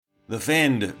The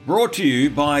FEND, brought to you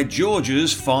by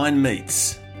George's Fine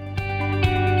Meats.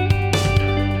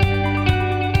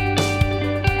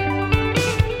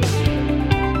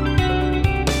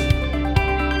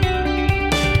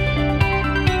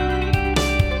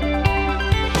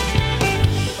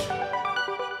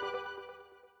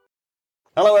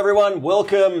 Hello everyone,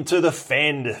 welcome to the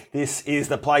FEND. This is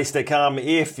the place to come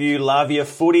if you love your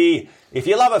footy, if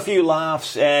you love a few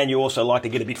laughs and you also like to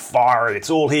get a bit fiery. It's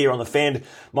all here on the FEND.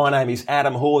 My name is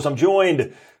Adam Hawes. I'm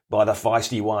joined by the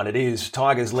feisty one. It is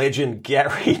Tigers legend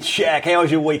Gary Jack. How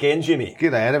was your weekend, Jimmy?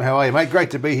 G'day Adam, how are you mate?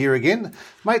 Great to be here again.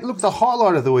 Mate, look, the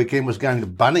highlight of the weekend was going to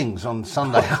Bunnings on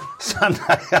Sunday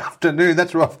afternoon.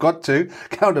 That's where I've got to.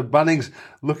 Going to Bunnings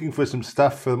looking for some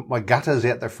stuff for my gutters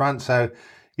out the front. So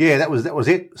yeah, that was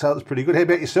it. So it was pretty good. How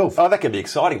about yourself? Oh, that can be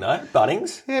exciting though.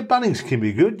 Bunnings. Yeah, Bunnings can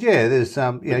be good. Yeah, there's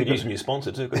you could use them your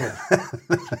sponsor too, couldn't you?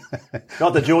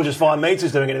 Not that George's Fine Meats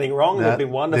is doing anything wrong. No, they've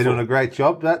been wonderful. They're doing a great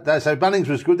job. So Bunnings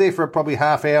was good there for probably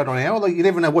half hour to an hour. Like, you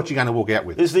never know what you're going to walk out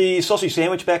with. Is the sausage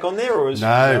sandwich back on there, or is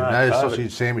no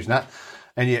sausage sandwich? No,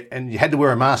 and you had to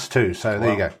wear a mask too. So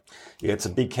there you go. Yeah, it's a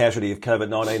big casualty of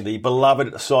COVID-19. The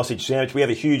beloved sausage sandwich. We have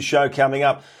a huge show coming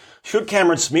up. Should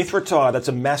Cameron Smith retire? That's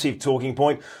a massive talking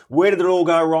point. Where did it all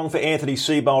go wrong for Anthony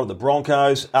Seibold at the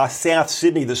Broncos? Are South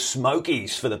Sydney the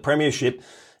Smokies for the premiership?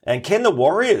 And can the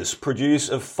Warriors produce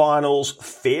a finals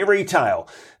fairy tale?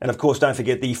 And of course, don't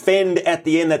forget the FEND at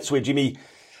the end. That's where Jimmy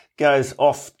goes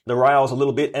off the rails a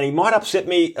little bit. And he might upset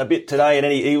me a bit today and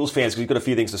any Eagles fans, because he's got a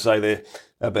few things to say there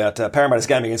about Parramatta's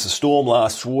game against the Storm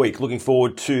last week. Looking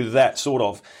forward to that, sort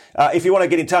of. If you want to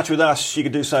get in touch with us, you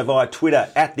can do so via Twitter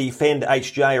at the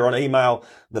FENDHJ or on email,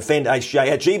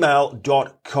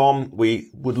 thefendhj@gmail.com.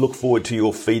 We would look forward to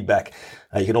your feedback.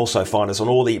 You can also find us on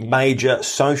all the major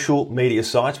social media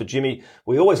sites. But Jimmy,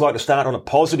 we always like to start on a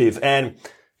positive, and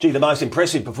the most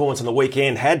impressive performance on the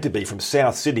weekend had to be from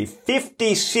South Sydney.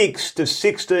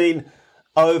 56-16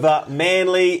 over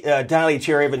Manly. Daly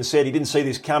Cherry Evans said he didn't see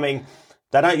this coming.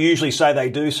 They don't usually say they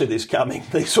do see this coming,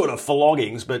 these sort of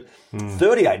floggings, but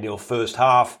 38-0 first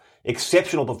half.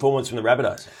 Exceptional performance from the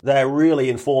Rabbitohs. They're really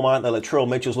in form, aren't they? Latrell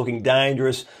Mitchell's looking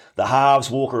dangerous. The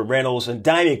halves, Walker and Reynolds. And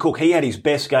Damien Cook, he had his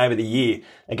best game of the year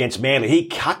against Manly. He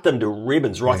cut them to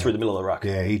ribbons through the middle of the ruck.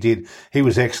 Yeah, he did. He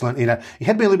was excellent. You know, he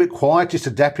had been a little bit quiet, just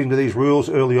adapting to these rules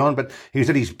early on, but he was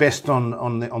at his best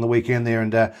on the weekend there.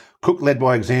 And Cook led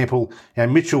by example. You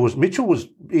know, Mitchell was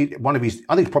one of his,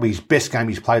 I think probably his best game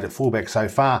he's played at fullback so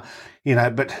far. You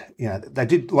know, but you know they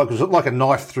did it was like a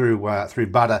knife through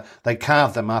butter. They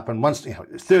carved them up, and once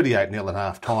 38-0 at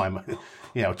half time.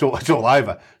 You know, it's all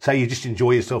over. So you just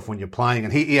enjoy yourself when you're playing.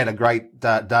 And he had a great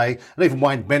day. And even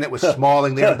Wayne Bennett was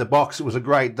smiling there in the box. It was a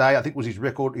great day. I think it was his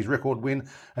record win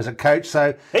as a coach.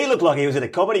 So he looked like he was at a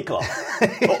comedy club,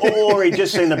 or he'd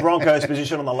just seen the Broncos'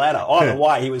 position on the ladder. Either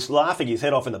way, he was laughing his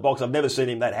head off in the box. I've never seen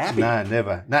him that happy. No,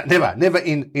 never. Never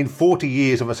in 40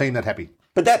 years have I seen that happy.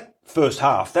 But that first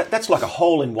half, that's like a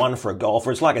hole-in-one for a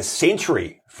golfer. It's like a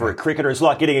century for a cricketer. It's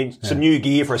like getting some new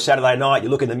gear for a Saturday night. You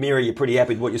look in the mirror, you're pretty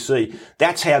happy with what you see.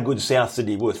 That's how good South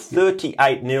Sydney was.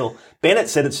 38-0. Bennett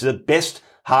said it's the best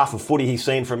half of footy he's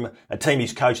seen from a team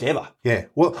he's coached ever. Yeah.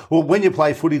 Well, when you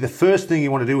play footy, the first thing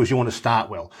you want to do is you want to start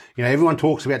well. You know, everyone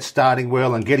talks about starting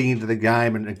well and getting into the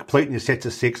game and completing your sets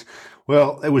of 6.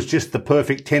 Well, it was just the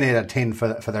perfect 10 out of 10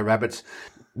 for the Rabbits.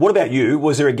 What about you?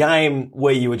 Was there a game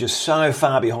where you were just so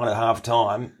far behind at half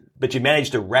time, but you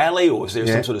managed to rally, or was there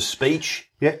some sort of speech?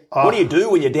 Yeah. What do you do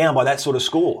when you're down by that sort of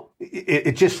score?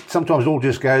 It just sometimes all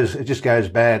just goes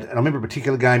bad. And I remember a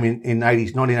particular game in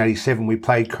 1987. We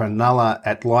played Cronulla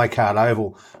at Leichhardt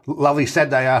Oval. Lovely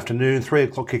Saturday afternoon,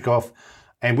 3:00 kickoff,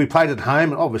 and we played at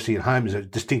home. And obviously, at home is a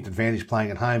distinct advantage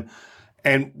playing at home.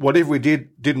 And whatever we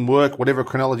did didn't work. Whatever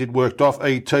Cronulla did worked off.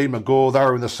 E.T., McGaw, they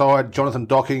were in the side. Jonathan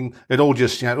Docking, it all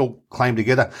just, it all came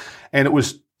together. And it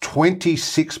was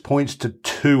 26 points to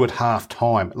 2 at half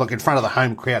time. Look, in front of the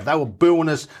home crowd. They were booing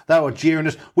us. They were jeering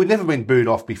us. We'd never been booed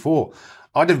off before.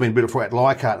 I'd never been booed off at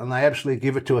Leichhardt, and they absolutely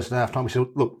give it to us at half time. We said,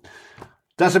 look,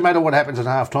 doesn't matter what happens at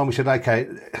half time. We said, okay,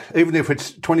 even if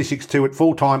it's 26-2 at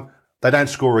full time, they don't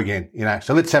score again,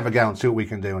 so let's have a go and see what we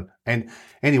can do. And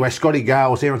anyway, Scotty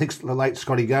Gale was there. I think the late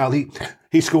Scotty Gale,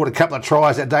 he scored a couple of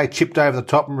tries that day, chipped over the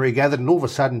top and regathered, and all of a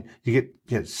sudden you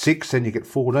get 6, then you get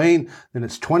 14, then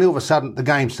it's 20. All of a sudden the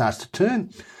game starts to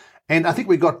turn. And I think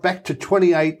we got back to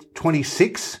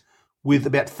 28-26 with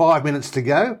about 5 minutes to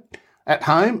go at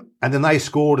home, and then they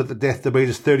scored at the death to beat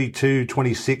us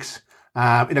 32-26.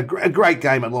 In a great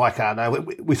game at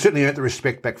Leichhardt. We certainly earned the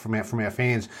respect back from our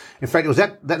fans. In fact, it was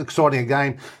that exciting a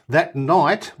game. That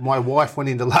night, my wife went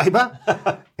into labour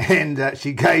and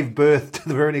she gave birth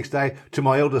the very next day to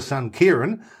my eldest son,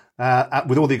 Kieran.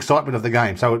 with all the excitement of the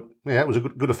game. So, it was a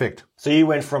good effect. So you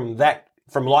went from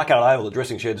Leichhardt Oval, the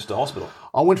dressing sheds, to hospital?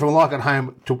 I went from Leichhardt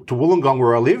home to Wollongong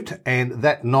where I lived, and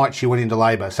that night she went into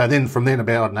labour. So then from then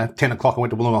about, 10 o'clock, I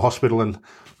went to Wollongong Hospital, and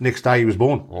next day he was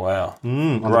born. Wow.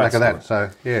 On the back of that. So,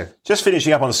 yeah. Just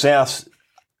finishing up on the South,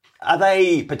 are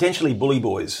they potentially bully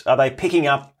boys? Are they picking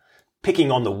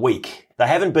on the weak? They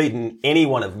haven't beaten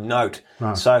anyone of note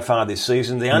so far this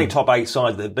season. The only top 8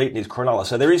 side they've beaten is Cronulla.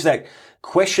 So there is that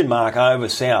question mark over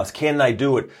South. Can they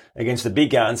do it against the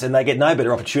big guns? And they get no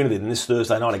better opportunity than this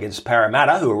Thursday night against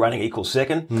Parramatta, who are running equal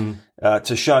second,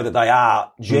 to show that they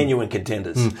are genuine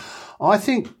contenders. I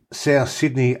think South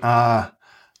Sydney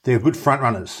they're good front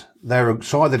runners. They're a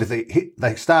side that if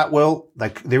they start well,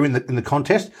 they're in the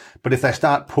contest. But if they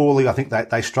start poorly, I think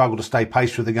they struggle to stay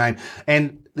pace through the game.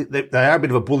 And they are a bit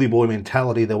of a bully boy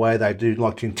mentality, the way they do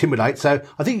like to intimidate. So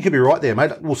I think you could be right there,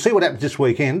 mate. We'll see what happens this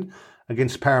weekend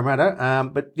against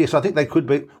Parramatta. But yes, I think they could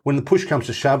be. When the push comes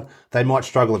to shove, they might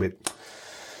struggle a bit.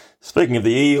 Speaking of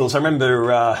the Eels, I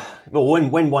remember when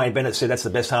Wayne Bennett said that's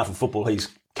the best half of football he's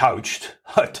coached.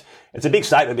 It's a big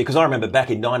statement because I remember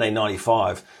back in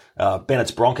 1995,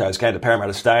 Bennett's Broncos came to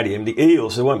Parramatta Stadium. The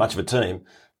Eels, who weren't much of a team,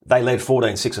 they led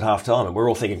 14-6 at half time, and we're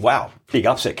all thinking, wow, big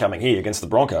upset coming here against the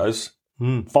Broncos.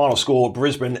 Final score,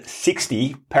 Brisbane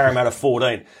 60, Parramatta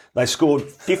 14. They scored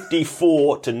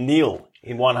 54-0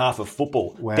 in one half of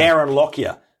football. Wow. Darren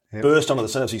Lockyer burst onto the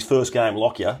scene. It was his first game,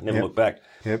 Lockyer. Never looked back.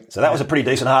 Yep. So that was a pretty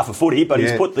decent half of footy, but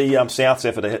he's put the South's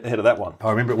effort ahead of that one.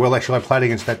 I remember it well, actually. I played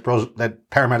against that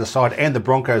Parramatta side and the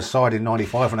Broncos side in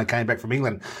 95 when I came back from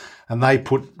England. And they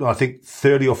put, I think,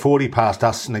 30 or 40 past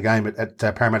us in the game at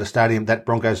Parramatta Stadium, that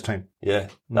Broncos team. Yeah,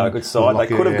 no, good side. They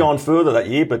could have gone further that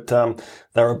year, but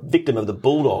they were a victim of the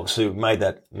Bulldogs, who made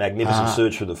that magnificent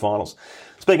surge through the finals.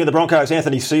 Speaking of the Broncos,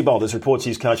 Anthony Seibold reports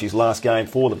he's coached his last game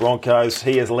for the Broncos.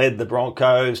 He has led the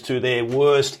Broncos to their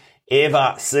worst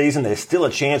ever season. There's still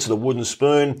a chance of the wooden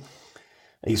spoon.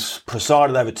 He's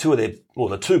presided over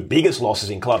the two biggest losses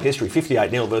in club history,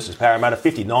 58-0 versus Parramatta,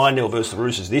 59-0 versus the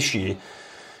Roosters this year.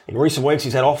 In recent weeks,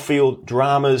 he's had off-field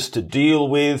dramas to deal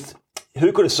with.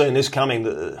 Who could have seen this coming?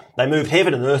 They moved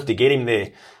heaven and earth to get him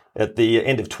there at the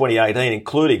end of 2018,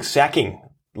 including sacking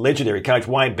legendary coach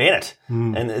Wayne Bennett.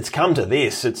 And it's come to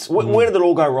this. Where did it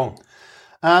all go wrong?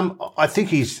 I think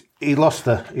he lost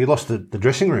the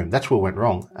dressing room. That's where it went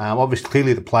wrong. Obviously,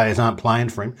 clearly the players aren't playing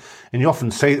for him. And you often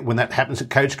see that when that happens, a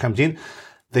coach comes in,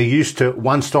 they're used to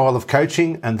one style of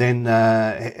coaching, and then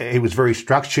he was very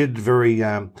structured, very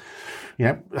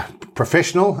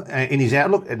professional in his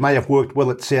outlook. It may have worked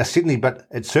well at South Sydney, but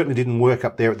it certainly didn't work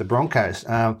up there at the Broncos.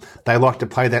 They like to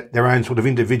play their own sort of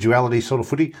individuality sort of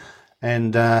footy.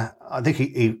 And I think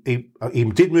he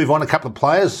did move on a couple of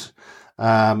players.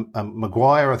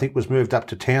 Maguire, I think, was moved up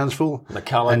to Townsville.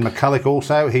 McCulloch. And McCulloch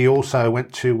also. He also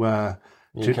went to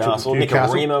Newcastle. Newcastle.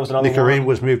 Nicarima was another one. Nicarima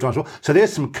was moved on as well. So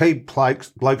there's some key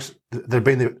blokes that have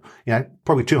been there,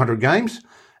 probably 200 games,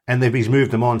 and he's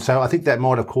moved them on. So I think that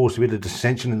might have caused a bit of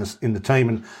dissension in the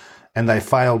team, and they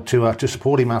failed to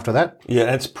support him after that. Yeah,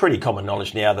 and it's pretty common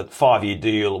knowledge now that 5-year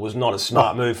deal was not a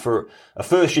smart move for a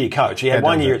first-year coach. He had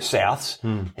 1 year at Souths.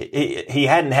 He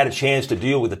hadn't had a chance to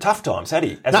deal with the tough times, had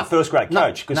he, as a first-grade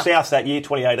coach? Because Souths that year,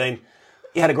 2018,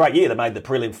 he had a great year. They made the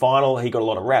prelim final. He got a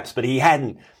lot of raps, but he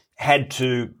hadn't had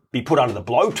to be put under the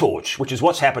blowtorch, which is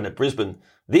what's happened at Brisbane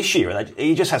this year, and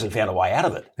he just hasn't found a way out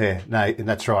of it. Yeah, no,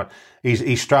 that's right.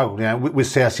 He struggled. With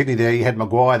South Sydney there, he had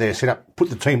Maguire there set up, put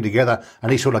the team together,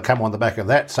 and he sort of come on the back of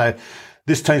that. So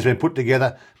this team's been put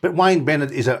together. But Wayne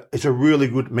Bennett is a really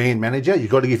good man manager.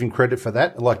 You've got to give him credit for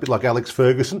that, a bit like Alex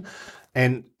Ferguson.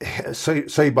 And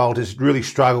Seibold has really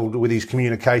struggled with his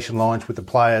communication lines with the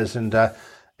players,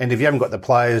 and if you haven't got the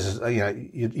players,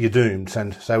 you're doomed.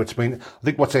 And so it's been,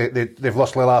 I think they've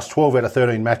lost their last 12 out of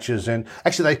 13 matches. And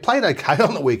actually, they played okay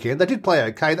on the weekend. They did play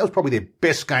okay. That was probably their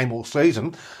best game all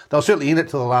season. They were certainly in it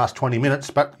to the last 20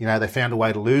 minutes, but, they found a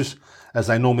way to lose, as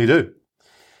they normally do.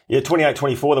 Yeah,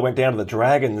 28-24, they went down to the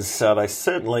Dragons. They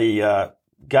certainly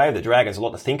gave the Dragons a lot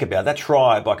to think about. That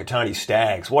try by Katoni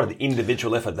Staggs, what an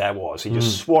individual effort that was. He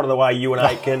just swatted away Ewan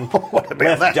Aitken,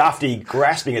 left Duffy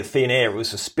grasping at thin air. It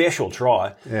was a special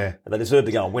try. Yeah. They deserved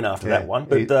to go and win after that one.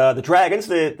 But the Dragons,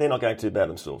 they're not going too bad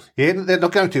themselves. Yeah, they're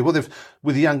not going to. Well,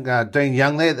 with young Dean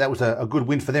Young there, that was a good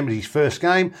win for them at his first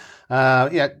game.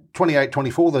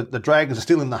 28-24, the Dragons are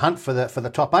still in the hunt for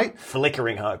the top 8.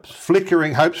 Flickering hopes for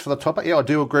the top 8. Yeah, I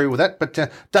do agree with that. But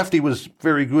Duffy was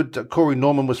very good. Corey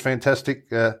Norman was fantastic.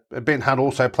 Ben Hunt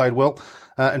also played well.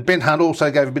 And Ben Hunt also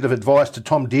gave a bit of advice to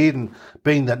Tom Dearden,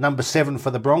 being that number 7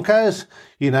 for the Broncos,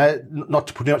 not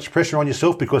to put too much pressure on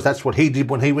yourself, because that's what he did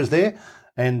when he was there.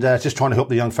 and just trying to help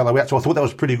the young fellow out. So I thought that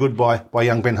was pretty good by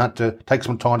young Ben Hunt to take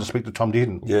some time to speak to Tom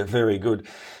Dearden. Yeah, very good.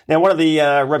 Now, one of the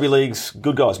rugby league's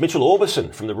good guys, Mitchell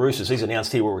Orbison from the Roosters, he's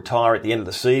announced he will retire at the end of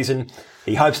the season.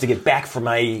 He hopes to get back from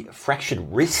a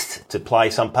fractured wrist to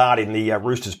play some part in the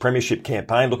Roosters premiership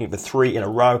campaign, looking for 3 in a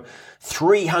row.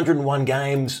 301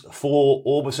 games for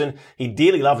Orbison. He'd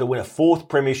dearly love to win a 4th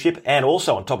premiership, and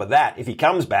also on top of that, if he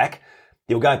comes back,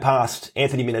 he'll go past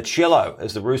Anthony Minicello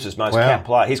as the Roosters' most capped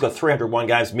player. He's got 301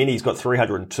 games. Mini's got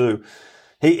 302.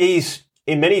 He's,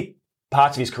 in many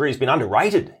parts of his career, he's been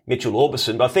underrated, Mitchell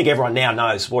Orbison, but I think everyone now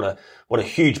knows what a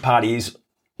huge part he is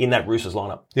in that Roosters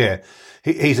lineup. Yeah.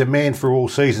 He's a man for all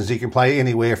seasons. He can play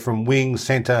anywhere from wing,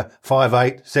 centre,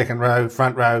 5'8", second row,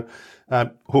 front row,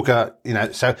 hooker,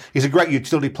 so he's a great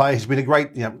utility player. He's been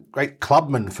a great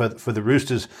clubman for the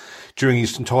Roosters during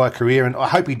his entire career. And I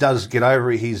hope he does get over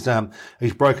his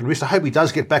broken wrist. I hope he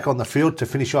does get back on the field to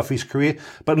finish off his career.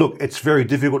 But look, it's very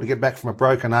difficult to get back from a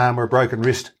broken arm or a broken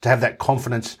wrist to have that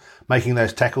confidence making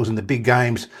those tackles in the big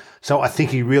games. So I think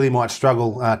he really might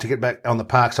struggle to get back on the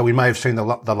park. So we may have seen the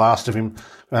last of him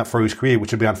for his career,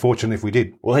 which would be unfortunate if we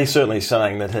did. Well, he's certainly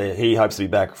saying that he hopes to be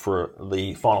back for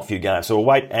the final few games. So we'll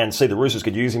wait and see. The Roosters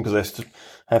could use him because they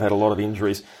have had a lot of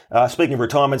injuries. Speaking of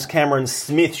retirements, Cameron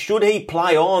Smith, should he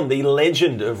play on, the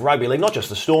legend of rugby league, not just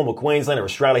the Storm or Queensland or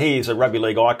Australia, he is a rugby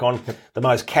league icon, the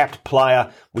most capped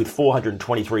player with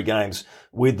 423 games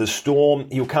with the Storm.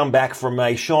 He'll come back from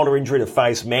a shoulder injury to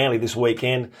face Manly this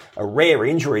weekend, a rare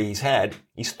injury he's had.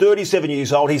 He's 37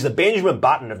 years old. He's the Benjamin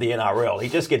Button of the NRL. He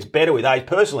just gets better with age.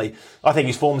 Personally, I think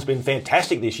his form's been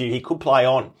fantastic this year. He could play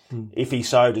on if he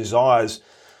so desires.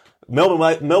 Melbourne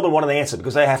want an answer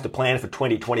because they have to plan for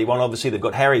 2021. Obviously, they've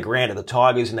got Harry Grant at the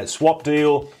Tigers in that swap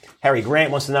deal. Harry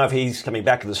Grant wants to know if he's coming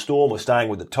back to the Storm or staying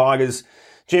with the Tigers.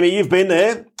 Jimmy, you've been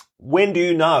there. When do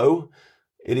you know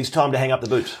it is time to hang up the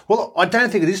boots? Well, I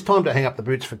don't think it is time to hang up the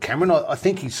boots for Cameron. I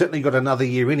think he's certainly got another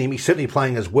year in him. He's certainly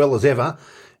playing as well as ever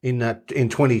in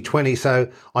 2020. So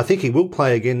I think he will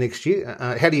play again next year.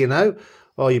 How do you know?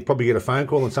 Oh, you probably get a phone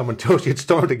call and someone tells you it's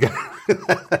time to go.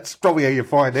 That's probably how you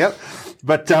find out.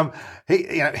 But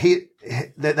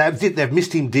they've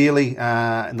missed him dearly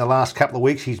in the last couple of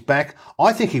weeks. He's back.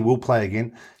 I think he will play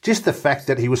again. Just the fact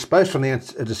that he was supposed to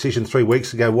announce a decision 3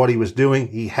 weeks ago what he was doing,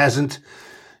 he hasn't.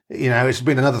 It's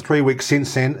been another 3 weeks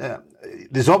since then.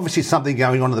 There's obviously something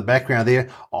going on in the background there.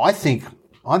 I think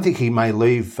he may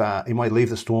leave. He may leave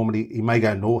the Storm and he may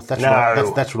go north.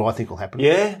 That's what I think will happen.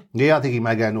 Yeah, yeah. I think he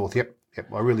may go north. Yep,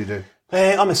 I really do.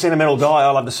 I'm a sentimental guy.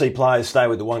 I love to see players stay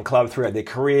with the one club throughout their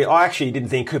career. I actually didn't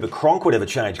think Cooper Cronk would ever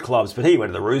change clubs, but he went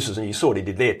to the Roosters and you saw what he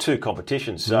did there, 2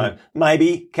 competitions. So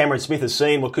maybe Cameron Smith has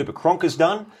seen what Cooper Cronk has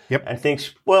done and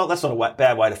thinks, well, that's not a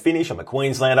bad way to finish. I'm a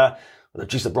Queenslander.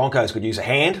 Just the Broncos could use a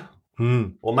hand.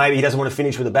 Or maybe he doesn't want to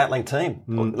finish with a battling team.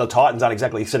 The Titans aren't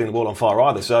exactly setting the world on fire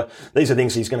either. So these are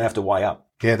things he's going to have to weigh up.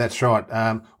 Yeah, that's right.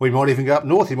 We might even go up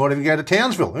north. He might even go to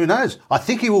Townsville. Who knows? I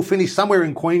think he will finish somewhere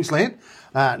in Queensland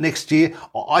next year.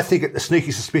 I think a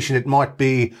sneaky suspicion it might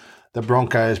be the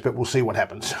Broncos, but we'll see what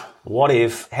happens. What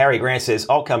if Harry Grant says,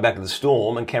 I'll come back to the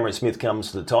Storm and Cameron Smith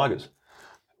comes to the Tigers?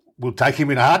 We'll take him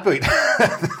in a heartbeat.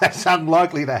 That's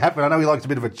unlikely to happen. I know he likes a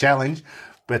bit of a challenge.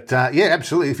 But, yeah,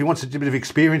 absolutely. If he wants a bit of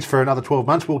experience for another 12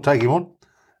 months, we'll take him on.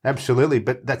 Absolutely.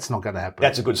 But that's not going to happen.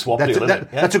 That's a good swap deal, isn't it?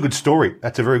 Yeah. That's a good story.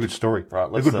 That's a very good story. Right,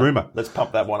 a good rumour. Let's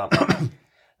pump that one up.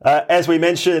 As we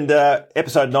mentioned,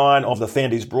 episode 9 of The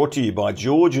FEND is brought to you by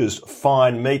George's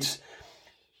Fine Meats.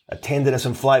 A tenderness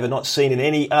and flavour not seen in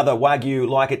any other Wagyu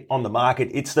like it on the market.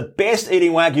 It's the best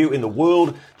eating Wagyu in the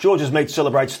world. George's Meat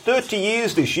celebrates 30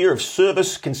 years this year of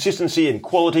service, consistency and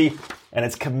quality and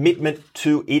its commitment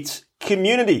to its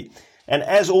community. And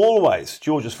as always,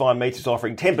 George's Fine Meats is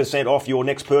offering 10% off your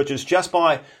next purchase just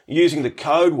by using the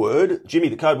code word. Jimmy,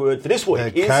 the code word for this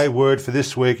week is... The code word for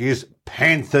this week is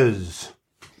Panthers.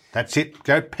 That's it.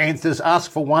 Go Panthers.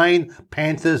 Ask for Wayne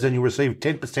Panthers and you'll receive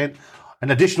 10%,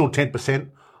 an additional 10%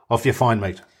 off your fine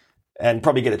meat. And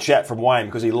probably get a chat from Wayne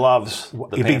because he loves the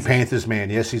Panthers. Big Panthers man,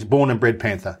 yes. He's born and bred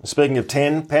Panther. Speaking of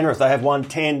 10, Penrith, they have won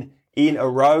 10 in a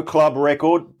row, club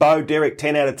record. Bo Derek,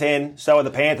 10 out of 10. So are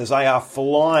the Panthers. They are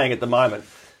flying at the moment.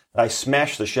 They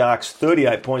smashed the Sharks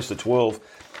 38 points to 12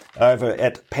 over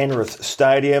at Penrith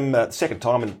Stadium. Second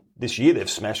time this year they've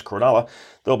smashed Cronulla.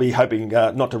 They'll be hoping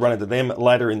not to run into them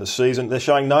later in the season. They're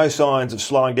showing no signs of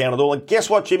slowing down at all. And guess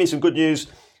what, Jimmy? Some good news.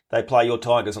 They play your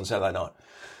Tigers on Saturday night.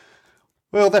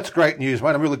 Well, that's great news,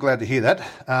 mate. I'm really glad to hear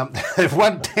that. They've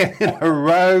won 10 in a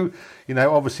row.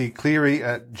 Obviously Cleary,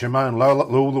 Jamone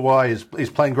Luluwai is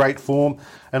playing great form.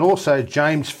 And also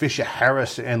James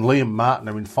Fisher-Harris and Liam Martin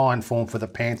are in fine form for the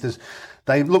Panthers.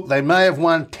 They may have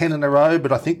won 10 in a row,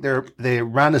 but I think their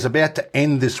run is about to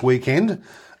end this weekend.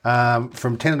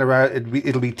 From 10 in a row,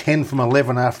 it'll be 10 from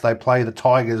 11 after they play the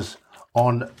Tigers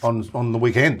on the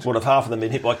weekend. What if half of them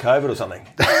been hit by COVID or something?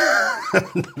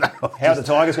 How are the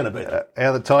Tigers going to beat them?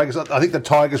 How the Tigers? I think the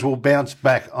Tigers will bounce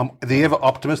back. I'm the ever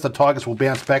optimist. The Tigers will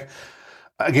bounce back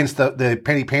against the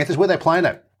Penny Panthers. Where are they playing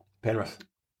at? Penrith.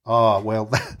 Oh well,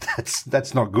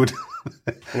 that's not good.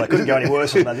 Well, they couldn't go any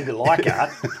worse than they did at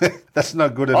Leichhardt. That's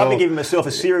not good at all. I've been giving myself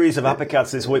a series of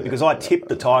uppercuts this week because I tipped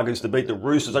the Tigers to beat the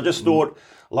Roosters. I just thought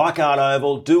Leichhardt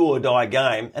Oval, do or die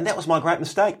game, and that was my great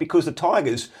mistake because the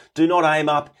Tigers do not aim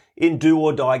up in do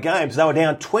or die games. They were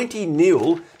down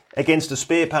 20-0 against the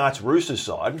spare parts Roosters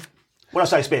side. When I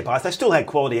say spare parts, they still had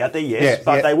quality out there, yes,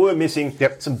 but they were missing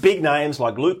some big names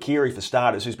like Luke Keary for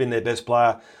starters, who's been their best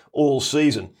player all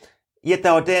season. Yet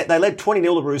they led 20-0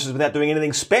 to Roosters without doing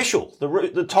anything special.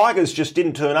 The Tigers just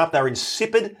didn't turn up. They were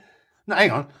insipid. No,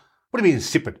 hang on. What do you mean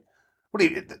insipid?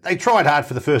 They tried hard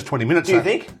for the first 20 minutes. Do you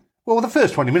think? Well, the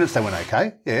first 20 minutes they went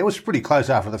okay. Yeah, it was pretty close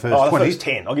after the first 20. The first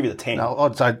 10. I'll give you the 10. No,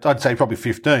 I'd say probably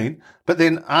 15. But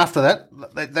then after that,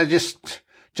 they just...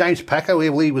 James Packer, he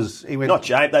went... Not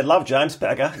James. They love James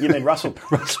Packer. You mean Russell?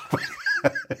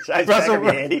 James Packer be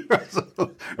handy.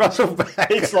 Russell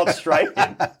Packer. He's not straight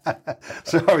in.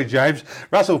 Sorry, James.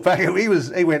 Russell Packer,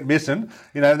 he went missing.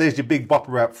 There's your big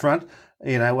bopper up front.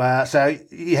 So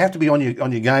you have to be on your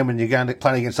game when you're going to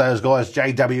play against those guys.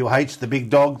 JWH, the big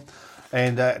dog,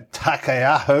 and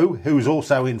Takeaho, who's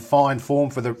also in fine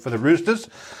form for the Roosters.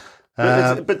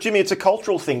 But Jimmy, it's a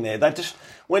cultural thing there. They just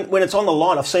when it's on the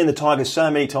line, I've seen the Tigers so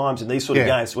many times in these sort of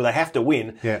games where they have to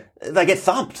win. Yeah. They get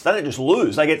thumped. They don't just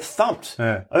lose; they get thumped.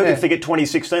 Yeah. I don't forget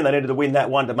 2016. They needed to win that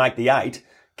one to make the 8.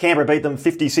 Canberra beat them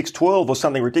 56-12 or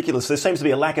something ridiculous. There seems to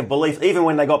be a lack of belief. Even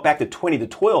when they got back to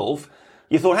 20-12,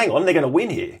 you thought, hang on, they're going to win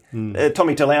here.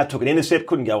 Tommy Talau took an intercept,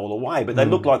 couldn't go all the way, but they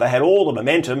looked like they had all the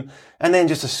momentum, and then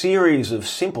just a series of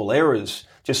simple errors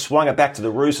just swung it back to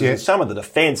the Roosters. And some of the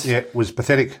defence was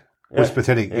pathetic. Was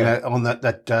pathetic. On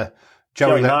that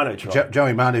Joey Manu try.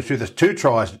 Joey Manu threw the 2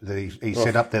 tries that he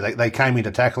set up there. They came in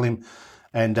to tackle him,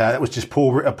 and that was just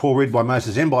a poor read by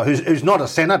Moses Mbye, who's not a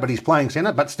centre, but he's playing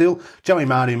centre. But still, Joey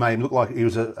Manu made him look like he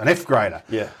was an F grader.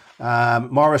 Yeah.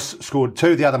 Morris scored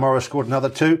 2. The other Morris scored another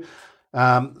 2.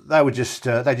 They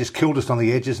just killed us on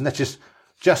the edges, and that's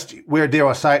just where, dare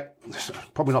I say it,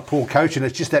 probably not poor coaching.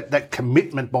 It's just that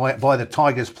commitment by the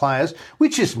Tigers players,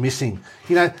 which is missing.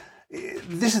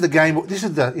 This is the game. This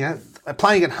is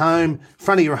playing at home, in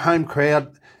front of your home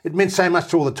crowd. It meant so much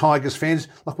to all the Tigers fans.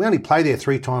 Like, we only play there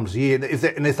 3 times a year,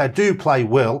 and if they do play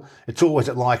well, it's always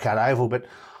at Leichhardt Oval. But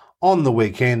on the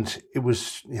weekend, it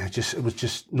was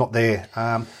just not there.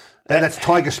 That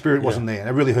Tiger spirit wasn't there.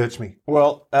 It really hurts me.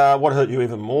 Well, what hurt you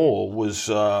even more was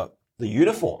the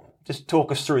uniform. Just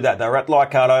talk us through that. They were at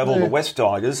Leichhardt Oval, the West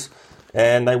Tigers,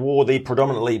 and they wore the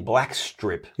predominantly black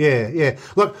strip. Yeah.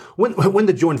 Look, when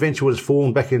the joint venture was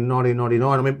formed back in 1999,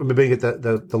 I remember being at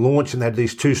the launch, and they had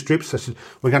these 2 strips. They said,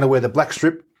 we're going to wear the black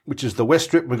strip, which is the West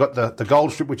strip. We've got the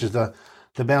gold strip, which is the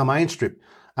Balmain strip.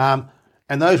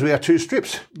 And those were our 2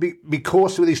 strips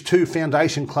because of these 2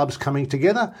 foundation clubs coming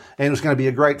together, and it was going to be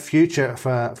a great future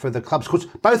for the clubs. Because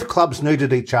both clubs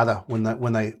needed each other when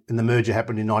the merger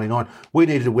happened in 99. We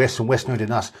needed West, and West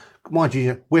needed us. Mind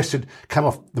you, West had come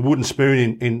off the wooden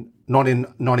spoon in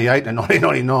 1998 and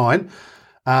 1999,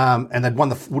 and they'd won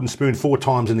the wooden spoon 4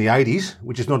 times in the 80s,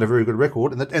 which is not a very good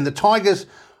record. And the Tigers,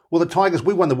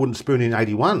 we won the wooden spoon in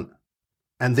 81.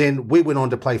 And then we went on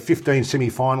to play 15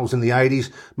 semi-finals in the 80s,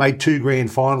 made 2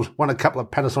 grand finals, won a couple of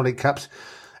Panasonic Cups.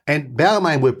 And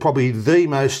Balmain were probably the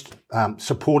most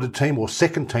supported team, or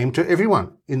second team to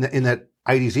everyone in that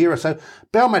 80s era. So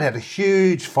Balmain had a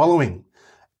huge following,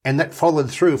 and that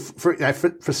followed through.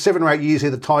 For 7 or 8 years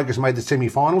here, the Tigers made the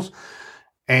semi-finals.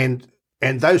 And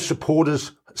those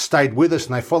supporters stayed with us,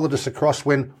 and they followed us across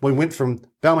when we went from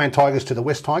Balmain Tigers to the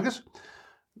West Tigers.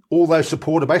 All those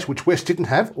supporter base, which West didn't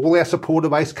have, all our supporter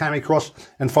base came across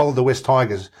and followed the West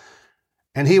Tigers.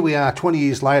 And here we are 20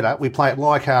 years later, we play at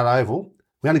Leichhardt Oval.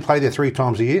 We only play there 3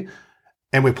 times a year,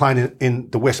 and we're playing in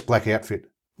the West black outfit.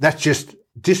 That's just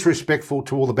disrespectful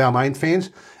to all the Balmain fans.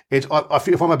 I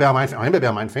feel, if I'm a Balmain fan, I am a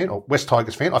Balmain fan, or West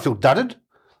Tigers fan, I feel dudded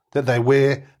that they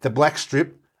wear the black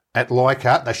strip at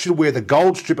Leichhardt. They should wear the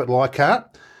gold strip at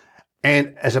Leichhardt.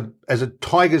 And as a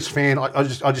Tigers fan, I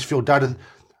just feel dudded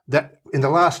that in the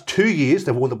last 2 years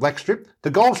they've worn the black strip.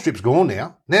 The gold strip's gone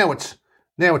now. Now it's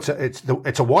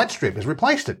a white strip has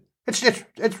replaced it.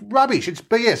 It's rubbish. It's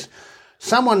BS.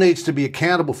 Someone needs to be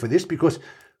accountable for this, because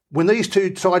when these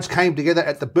 2 sides came together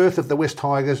at the birth of the West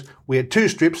Tigers, we had 2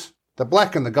 strips, the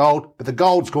black and the gold, but the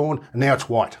gold's gone and now it's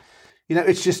white.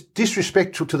 it's just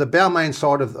disrespectful to the Balmain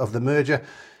side of the merger.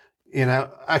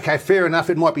 Okay, fair enough.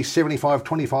 It might be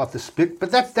 75-25 the split, but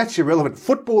that's irrelevant.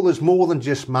 Football is more than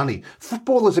just money.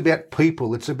 Football is about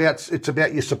people. It's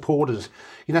about your supporters.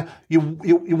 You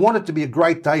want it to be a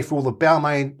great day for all the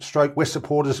Balmain / West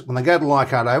supporters when they go to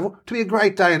Leichhardt Oval, to be a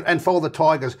great day and follow the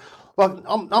Tigers. Like,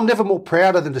 I'm never more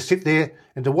prouder than to sit there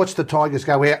and to watch the Tigers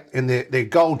go out in their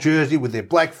gold jersey with their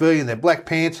black V and their black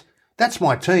pants. That's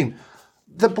my team.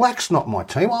 The Black's not my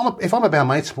team. If I'm a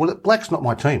Balmain supporter, Black's not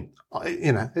my team.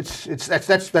 That's Save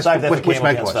that for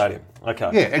Campbelltown Stadium. Okay.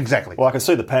 Yeah, exactly. Well, I can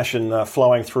see the passion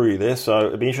flowing through you there, so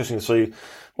it'd be interesting to see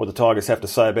what the Tigers have to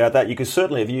say about that. You could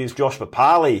certainly have used Josh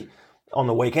Papali on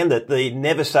the weekend, that the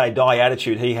never say die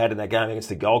attitude he had in that game against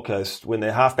the Gold Coast when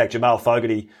their halfback Jamal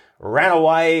Fogarty ran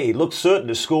away. He looked certain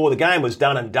to score. The game was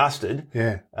done and dusted.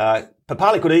 Yeah.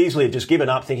 Papali could easily have just given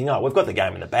up, thinking, we've got the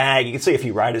game in the bag. You could see a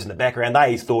few Raiders in the background.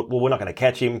 They thought, well, we're not going to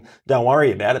catch him. Don't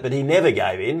worry about it. But he never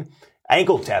gave in.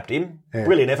 Ankle tapped him. Yeah.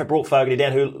 Brilliant effort. Brought Fogarty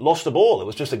down, who lost the ball. It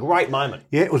was just a great moment.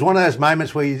 Yeah, it was one of those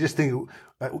moments where you just think,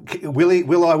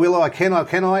 will I, can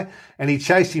I? And he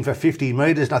chased him for 50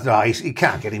 metres. And I thought, he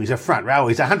can't get him. He's a front row.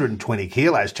 He's 120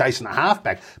 kilos chasing a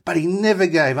halfback. But he never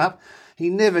gave up.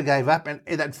 And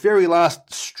at that very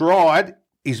last stride,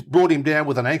 he's brought him down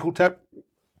with an ankle tap.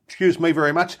 Excuse me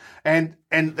very much. And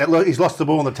he's lost the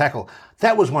ball on the tackle.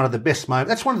 That was one of the best moments.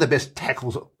 That's one of the best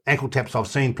ankle taps I've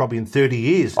seen probably in 30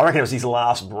 years. I reckon it was his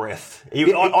last breath. He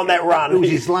was on that run. It was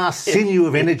his last sinew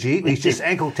of energy. He's just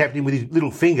ankle tapped him with his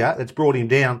little finger that's brought him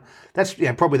down. That's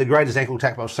probably the greatest ankle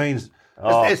tap I've seen.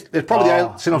 It's probably the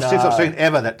only since I've seen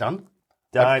ever that done.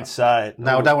 Don't say it.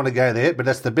 No, I don't want to go there, but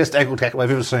that's the best ankle tackle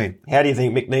I've ever seen. How do you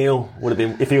think McNeil would have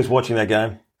been if he was watching that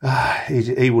game?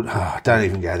 He would. Don't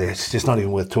even go there. It's just not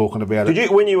even worth talking about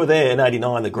it. When you were there in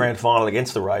 '89, the grand final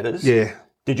against the Raiders? Yeah.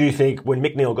 Did you think when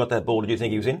McNeil got that ball? Did you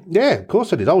think he was in? Yeah, of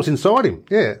course I did. I was inside him.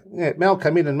 Yeah. Mal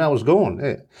came in and Mal was gone.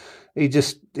 Yeah. He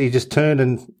just turned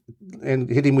and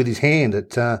hit him with his hand.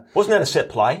 Wasn't that a set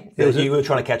play? You were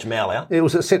trying to catch Mal out. It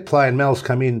was a set play, and Mal's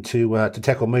come in to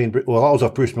tackle me. I was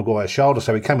off Bruce Maguire's shoulder,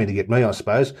 so he came in to get me, I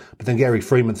suppose. But then Gary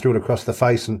Freeman threw it across the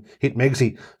face and hit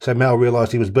Megsy. So Mal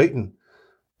realised he was beaten.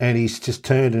 And he's just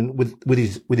turned and with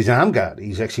his arm guard,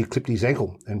 he's actually clipped his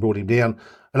ankle and brought him down.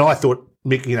 And I thought,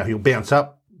 Mick, he'll bounce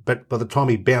up. But by the time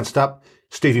he bounced up,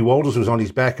 Stevie Walters was on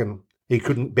his back and he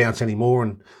couldn't bounce anymore.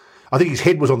 And I think his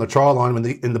head was on the try line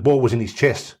and the ball was in his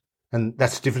chest. And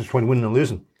that's the difference between winning and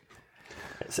losing.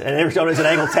 And every time there's an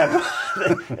ankle tap,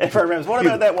 everyone remembers, what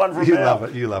about that one from Mal?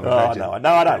 You love it. Oh,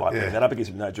 no, I don't like that up. It gives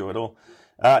him no joy at all.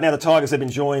 Now the Tigers have been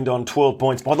joined on 12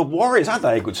 points by the Warriors. Aren't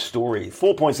they a good story?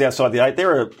 4 points outside the 8.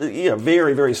 They're a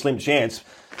very, very slim chance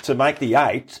to make the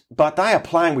 8, but they are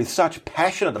playing with such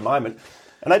passion at the moment.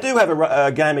 And they do have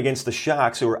a game against the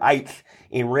Sharks, who are 8th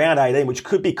in round 18, which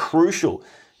could be crucial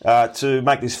to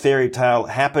make this fairy tale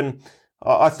happen.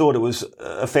 I thought it was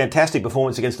a fantastic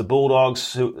performance against the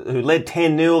Bulldogs, who led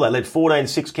 10-0. They led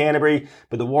 14-6 Canterbury,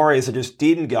 but the Warriors just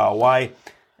didn't go away.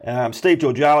 Steve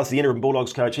Georgalis, the interim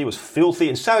Bulldogs coach, he was filthy,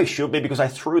 and so he should be, because they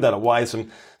threw that away.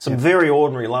 Some very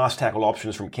ordinary last tackle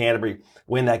options from Canterbury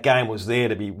when that game was there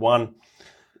to be won.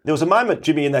 There was a moment,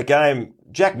 Jimmy, in that game,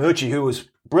 Jack Murchie, who was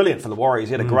brilliant for the Warriors,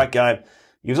 he had a great game.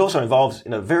 He was also involved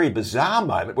in a very bizarre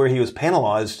moment where he was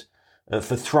penalised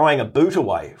for throwing a boot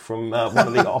away from one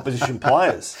of the opposition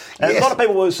players. And a lot of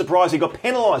people were surprised he got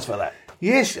penalised for that.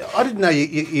 Yes, I didn't know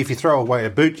if you throw away a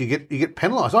boot, you get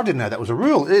penalised. I didn't know that was a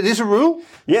rule. It is a rule?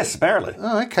 Yes, apparently.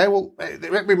 Oh, okay. Well,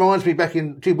 that reminds me back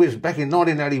in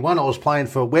 1981, I was playing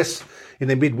for West in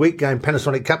their midweek game,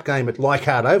 Panasonic Cup game at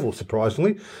Leichhardt Oval,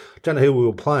 surprisingly. Don't know who we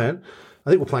were playing. I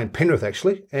think we were playing Penrith,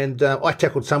 actually. And I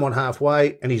tackled someone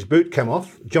halfway and his boot came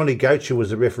off. Johnny Gocher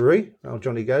was the referee. Oh,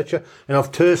 Johnny Gocher. And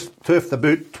I've turfed the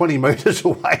boot 20 metres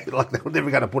away, like they were never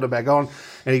going to put it back on.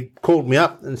 And he called me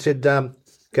up and said,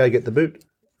 go get the boot.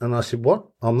 And I said, what?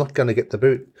 I'm not going to get the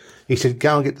boot. He said,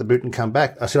 go and get the boot and come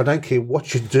back. I said, I don't care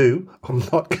what you do. I'm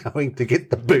not going to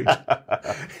get the boot.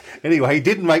 Anyway, he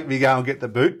didn't make me go and get the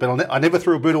boot, but I never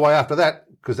threw a boot away after that.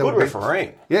 Good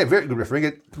refereeing. Yeah, very good refereeing.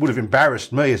 It would have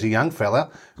embarrassed me as a young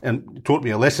fella and taught me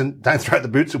a lesson. Don't throw the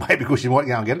boots away because you might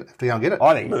go and get it.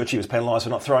 I think Murchie was penalised for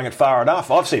not throwing it far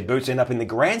enough. I've seen boots end up in the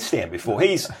grandstand before.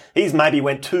 He's maybe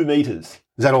went 2 metres.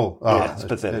 Is that all? Oh, yeah, it's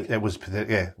pathetic. It was pathetic,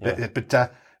 yeah. But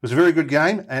it was a very good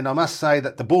game, and I must say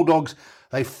that the Bulldogs,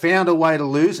 they found a way to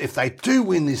lose. If they do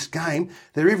win this game,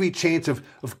 they're every chance of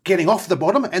getting off the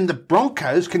bottom, and the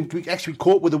Broncos can be actually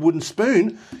caught with a wooden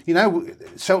spoon,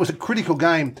 so it was a critical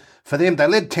game for them. They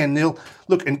led 10-0.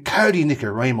 Look, and Cody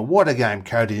Nikorima, what a game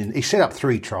Cody did. He set up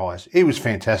 3 tries. He was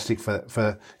fantastic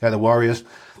for the Warriors.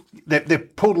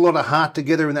 they've pulled a lot of heart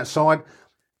together in that side.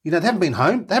 They haven't been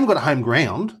home. They haven't got a home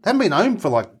ground. They haven't been home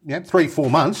for 3-4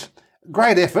 months.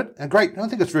 Great effort and great. I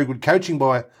think it's very good coaching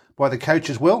by the coach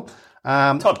as well.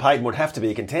 Todd Payten would have to be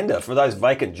a contender for those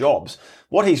vacant jobs.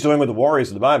 What he's doing with the Warriors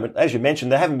at the moment, as you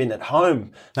mentioned, they haven't been at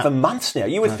home for months now.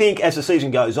 You would think as the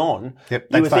season goes on, you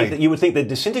would think they'd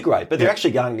disintegrate, but they're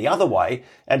actually going the other way,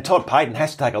 and Todd Payten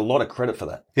has to take a lot of credit for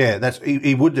that. Yeah,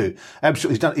 he would do.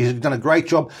 Absolutely. He's done a great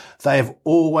job. They have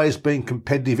always been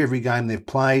competitive every game they've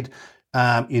played.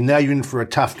 You're in for a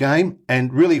tough game,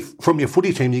 and really from your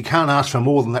footy team, you can't ask for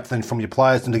more than that from your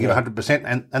players than to give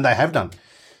 100%, and they have done.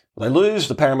 They lose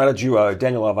the Parramatta duo,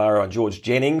 Daniel Alvaro and George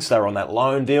Jennings. They were on that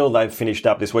loan deal. They've finished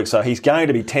up this week, so he's going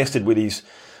to be tested with his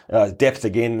depth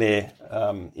again there,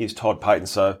 is Todd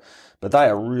Payten. But they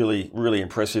are really, really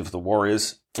impressive, the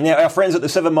Warriors. Now, our friends at the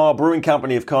 7 Mile Brewing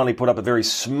Company have kindly put up a very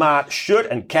smart shirt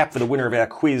and cap for the winner of our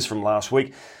quiz from last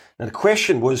week. Now, the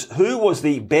question was, who was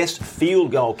the best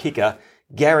field goal kicker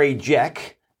Gary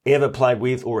Jack ever played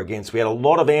with or against? We had a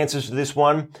lot of answers to this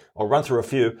one. I'll run through a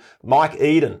few. Mike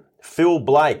Eden, Phil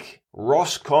Blake,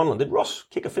 Ross Conlon. Did Ross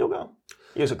kick a field goal?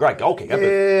 He was a great goal kicker.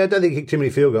 Yeah, I don't think he kicked too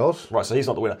many field goals. Right, so he's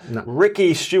not the winner. No.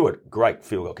 Ricky Stewart, great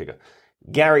field goal kicker.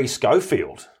 Gary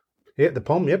Schofield. Yep, the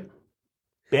Pom, yep.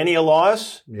 Benny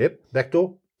Elias. Yep,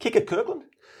 backdoor. Kicker Kirkland.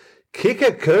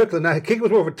 Kicker Kirkland. No, Kicker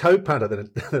was more of a toe punter than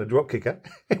a drop kicker.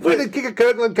 Where did Kicker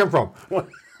Kirkland come from? All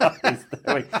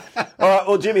right,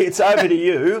 well, Jimmy, it's over to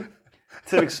you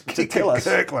to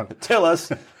tell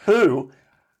us who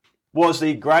was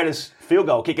the greatest field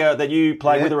goal kicker that you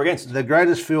played with or against. The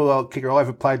greatest field goal kicker I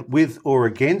ever played with or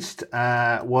against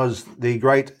was the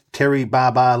great Terry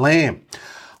Barbar Lamb.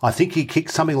 I think he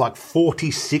kicked something like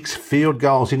 46 field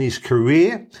goals in his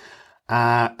career.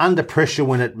 Under pressure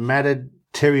when it mattered,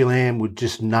 Terry Lamb would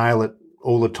just nail it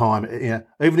all the time.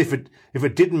 Even if it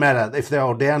didn't matter, if they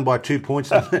were down by 2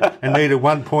 points and needed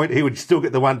 1 point, he would still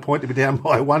get the 1 point to be down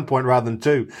by 1 point rather than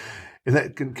two. In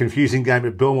that confusing game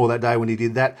at Balmain that day when he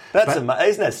did that. Isn't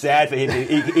that sad for him?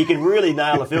 He can really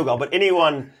nail a field goal, but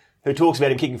anyone who talks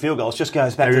about him kicking field goals just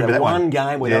goes back to that one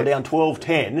game where they were down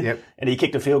 12-10 and he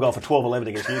kicked a field goal for 12-11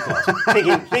 against Newcastle.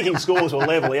 thinking scores were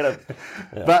level.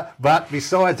 But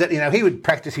besides that, he would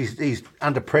practice his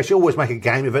under pressure, always make a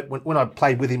game of it. When I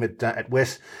played with him at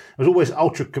West, it was always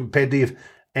ultra competitive.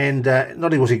 And not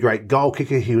only was he a great goal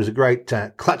kicker, he was a great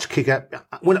clutch kicker.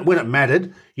 When it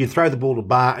mattered, you'd throw the ball to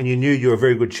bar and you knew you were a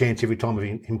very good chance every time of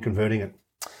him converting it.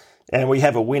 And we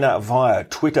have a winner via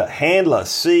Twitter, handler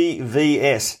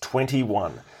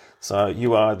CVS21. So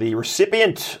you are the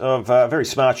recipient of a very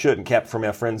smart shirt and cap from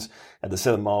our friends at the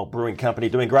 7 Mile Brewing Company,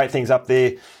 doing great things up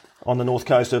there on the north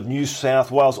coast of New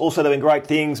South Wales. Also doing great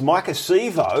things, Micah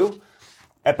Sevo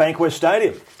at Bankwest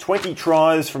Stadium. 20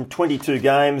 tries from 22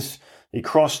 games. He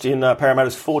crossed in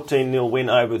Parramatta's 14-0 win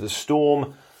over the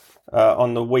Storm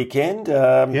on the weekend,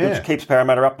 which keeps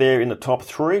Parramatta up there in the top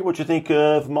three. What do you think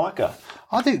of Micah?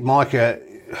 I think Micah.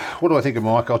 What do I think of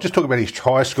Micah? I'll just talk about his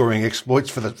try-scoring exploits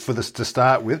for this to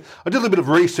start with. I did a little bit of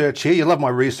research here. You love my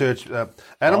research,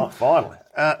 Adam. Oh, finally.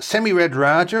 Sammy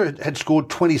Radradra had scored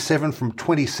 27 from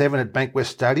 27 at Bankwest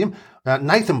Stadium.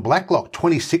 Nathan Blacklock,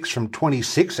 26 from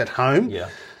 26 at home. Yeah.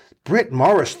 Brett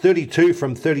Morris, 32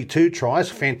 from 32 tries.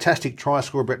 Fantastic try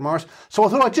scorer, Brett Morris. So I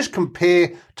thought I'd just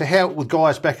compare to how with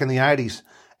guys back in the 80s.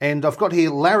 And I've got here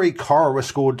Larry Corowa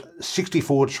scored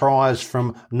 64 tries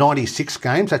from 96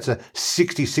 games. That's a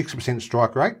 66%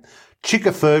 strike rate.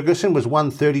 Chicka Ferguson was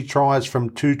 130 tries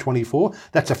from 224.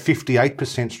 That's a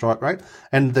 58% strike rate.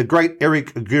 And the great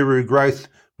Eric Guru Growth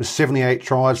was 78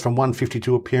 tries from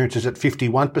 152 appearances at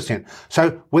 51%.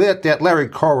 So without doubt, Larry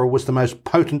Corowa was the most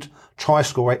potent try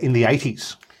scorer in the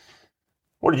 80s.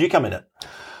 What did you come in at?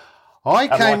 I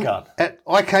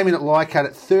came in at Leichhardt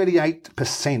at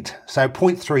 38%, so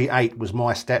 0.38 was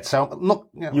my stat. So I'm not.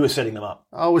 You were setting them up.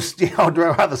 I'd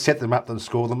rather set them up than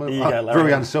score them. There you go, Larry.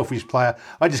 Very unselfish player.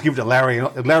 I just give it to Larry.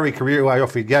 Larry career way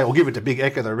off he'd go. Or give it to Big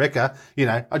Eka the wrecker.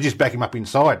 I just back him up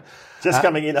inside.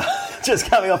 Coming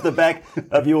off the back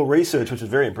of your research, which was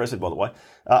very impressive, by the way.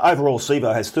 Overall,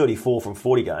 Sevo has 34 from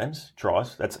 40 games,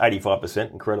 tries. That's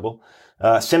 85%, incredible.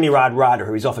 Semi Radradra,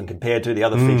 who he's often compared to, the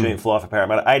other Fijian fly for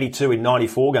Parramatta, 82 in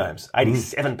 94 games,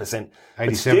 87%.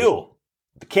 But still,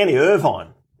 Kenny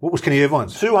Irvine. What was Kenny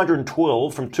Irvine's?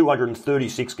 212 from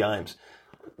 236 games.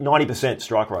 90%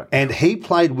 strike rate. And he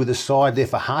played with a side there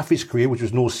for half his career, which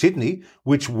was North Sydney,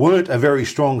 which weren't a very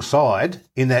strong side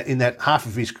in that half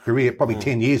of his career. Probably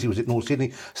 10 years he was at North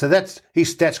Sydney. So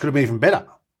his stats could have been even better.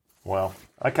 Wow.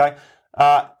 Okay.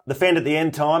 The FEND at the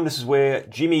end time. This is where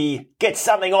Jimmy gets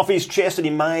something off his chest, and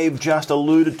he may have just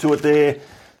alluded to it there,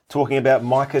 talking about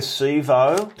Micah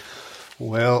Sevo.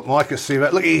 Well, Micah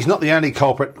Sivo, look, he's not the only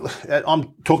culprit.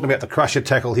 I'm talking about the crusher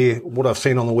tackle here, what I've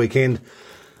seen on the weekend.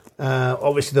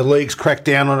 Obviously, the league's cracked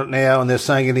down on it now, and they're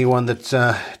saying anyone that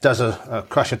does a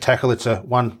crusher tackle, it's a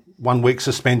one week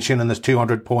suspension, and there's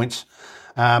 200 points.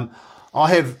 I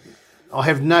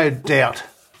have no doubt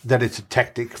that it's a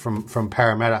tactic from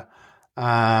Parramatta.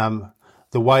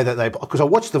 The way that because I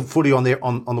watched the footy on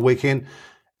the weekend,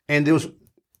 and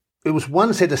there was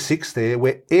one set of 6 there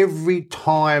where every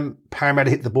time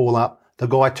Parramatta hit the ball up, the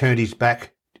guy turned his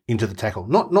back into the tackle.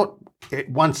 Not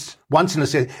once in a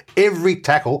set. Every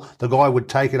tackle, the guy would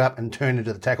take it up and turn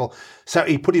into the tackle. So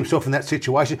he put himself in that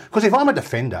situation. Because if I'm a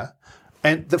defender,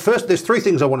 and there's 3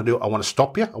 things I want to do. I want to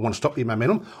stop you. I want to stop your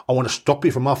momentum. I want to stop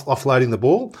you from offloading the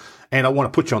ball, and I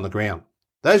want to put you on the ground.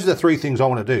 Those are the 3 things I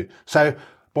want to do. So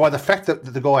by the fact that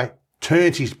the guy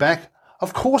turns his back,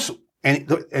 of course.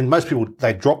 And most people,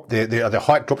 they drop their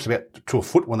height drops about to a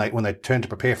foot when they turn to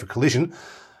prepare for collision.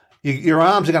 Your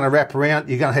arms are going to wrap around.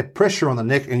 You're going to have pressure on the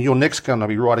neck, and your neck's going to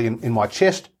be right in my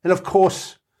chest. And of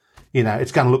course,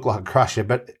 it's going to look like a crusher.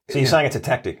 But so you're saying it's a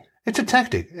tactic? It's a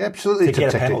tactic, absolutely. To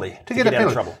get a penalty, to get a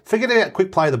penalty. Trouble. Forget about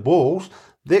quick play of the balls.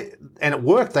 And it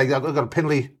worked. They got a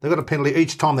penalty. They got a penalty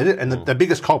each time they did. And the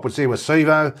biggest culprits there were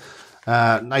Sivo,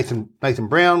 Nathan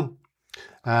Brown.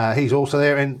 He's also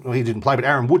there, and he didn't play, but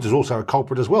Aaron Woods is also a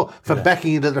culprit as well for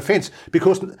backing into the defence,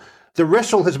 because the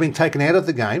wrestle has been taken out of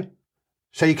the game,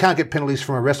 so you can't get penalties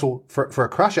from a wrestle for a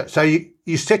crusher. So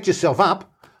you set yourself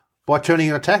up by turning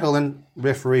in a tackle, and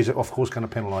referees are, of course, going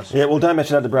to penalise. Yeah, well, don't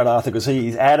mention that to Brad Arthur, because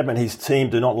he's adamant his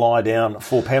team do not lie down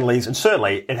for penalties, and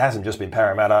certainly it hasn't just been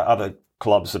Parramatta. Other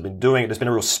clubs have been doing it. There's been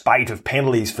a real spate of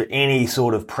penalties for any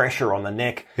sort of pressure on the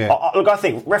neck. Yeah. Look, I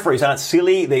think referees aren't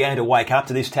silly. They're going to wake up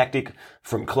to this tactic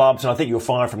from clubs, and I think you'll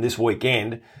find from this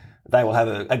weekend they will have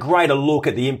a greater look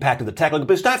at the impact of the tackle.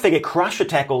 But don't forget, crusher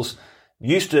tackles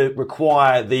used to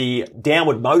require the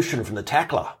downward motion from the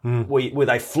tackler, where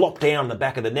they flop down the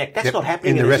back of the neck. That's not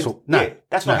happening in the wrestle.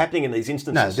 That's not happening in these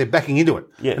instances. No, they're backing into it.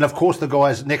 Yeah. And of course, the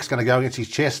guy's neck's going to go against his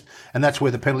chest, and that's where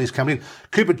the penalties come in.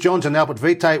 Cooper Johns and Albert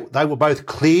Vitae, they were both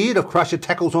cleared of crusher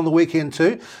tackles on the weekend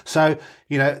too. So,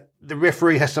 the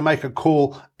referee has to make a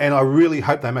call, and I really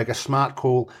hope they make a smart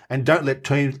call and don't let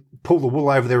teams pull the wool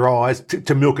over their eyes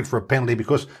to milk it for a penalty,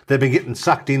 because they've been getting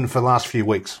sucked in for the last few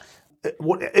weeks.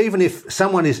 Even if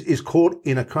someone is caught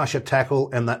in a crusher tackle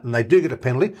and they do get a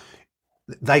penalty,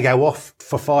 they go off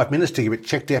for 5 minutes to get it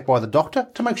checked out by the doctor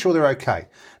to make sure they're okay.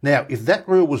 Now, if that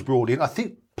rule was brought in, I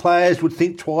think players would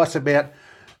think twice about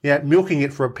milking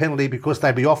it for a penalty, because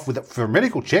they'd be off with it for a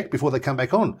medical check before they come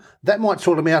back on. That might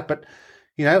sort them out, but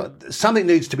something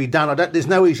needs to be done. There's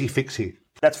no easy fix here.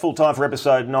 That's full time for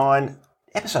episode 9.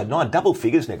 Episode 9, double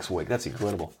figures next week. That's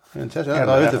incredible. Fantastic.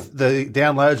 The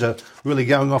downloads are really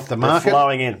going off the market. They're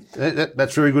flowing in.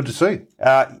 That's very good to see.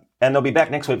 And they'll be back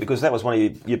next week, because that was one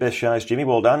of your best shows, Jimmy.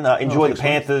 Well done. Enjoy the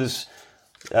Panthers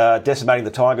decimating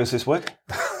the Tigers this week.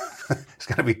 It's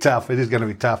going to be tough. It is going to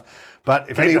be tough. But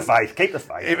Keep the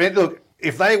faith.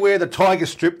 If they wear the Tiger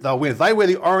strip, they'll win. If they wear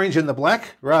the orange and the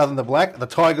black rather than the black, the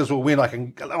Tigers will win.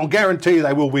 I'll guarantee you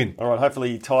they will win. All right.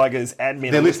 Hopefully, Tigers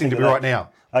admin. They're listening to me right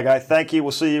now. Okay, thank you.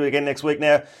 We'll see you again next week.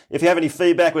 Now, if you have any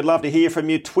feedback, we'd love to hear from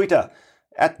you. Twitter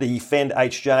at the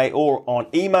FENDHJ, or on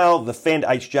email,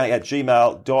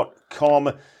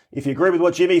 thefendhj@gmail.com. If you agree with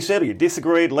what Jimmy said or you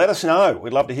disagreed, let us know.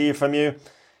 We'd love to hear from you.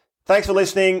 Thanks for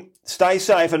listening. Stay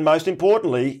safe, and most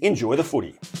importantly, enjoy the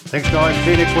footy. Thanks, guys.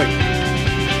 See you next week.